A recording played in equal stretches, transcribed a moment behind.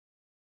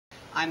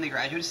I'm the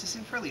Graduate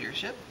Assistant for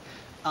Leadership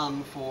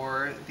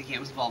for the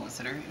Campus Involvement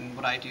Center, and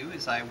what I do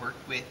is I work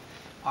with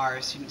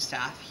our student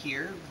staff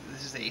here.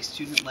 This is a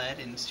student-led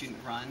and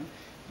student-run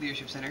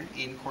leadership center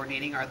in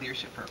coordinating our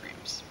leadership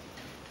programs.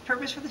 The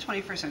purpose for the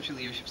 21st Century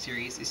Leadership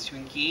Series is to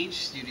engage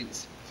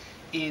students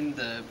in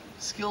the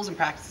skills and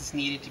practices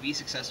needed to be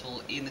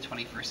successful in the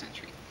 21st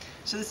century.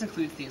 So this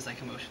includes things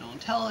like emotional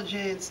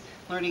intelligence,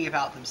 learning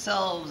about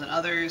themselves and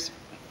others,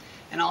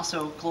 and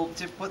also what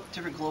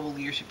different global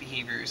leadership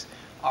behaviors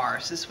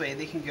are, so this way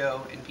they can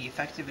go and be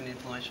effective and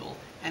influential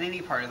in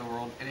any part of the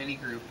world, in any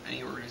group,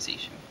 any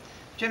organization.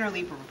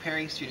 Generally, we're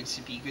preparing students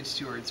to be good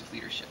stewards of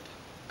leadership.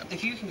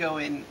 If you can go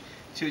in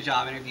to a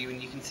job interview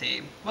and you can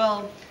say,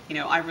 well,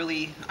 I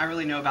really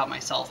know about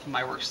myself and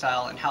my work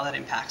style and how that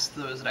impacts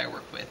those that I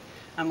work with.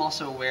 I'm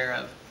also aware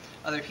of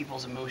other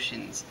people's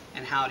emotions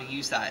and how to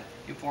use that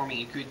in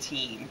forming a good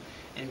team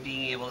and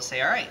being able to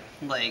say, all right,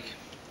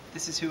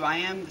 this is who I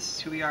am, this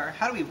is who we are,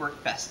 how do we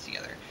work best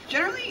together?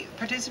 Generally,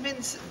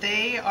 participants,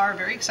 they are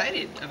very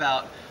excited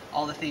about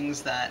all the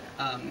things that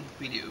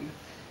we do.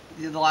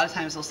 A lot of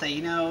times they'll say,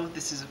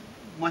 this is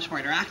much more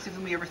interactive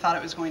than we ever thought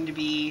it was going to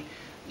be.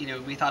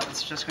 We thought it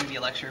was just going to be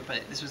a lecture,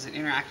 but this was an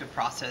interactive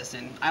process,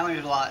 and I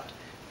learned a lot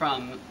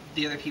from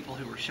the other people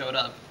who showed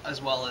up,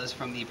 as well as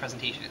from the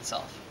presentation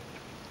itself.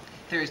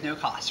 There is no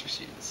cost for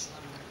students.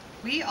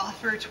 We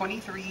offer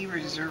 23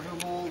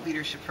 reservable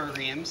leadership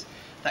programs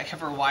that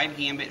cover a wide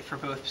gambit for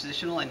both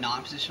positional and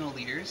non-positional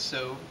leaders.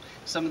 So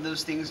some of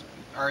those things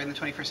are in the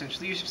 21st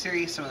Century Leadership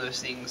Series. Some of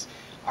those things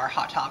are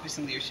hot topics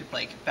in leadership,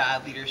 like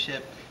bad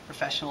leadership,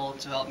 professional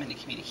development and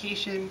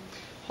communication,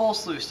 whole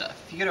slew of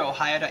stuff. If you go to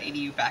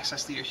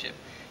ohio.edu/leadership,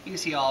 you can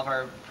see all of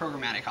our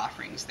programmatic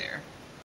offerings there.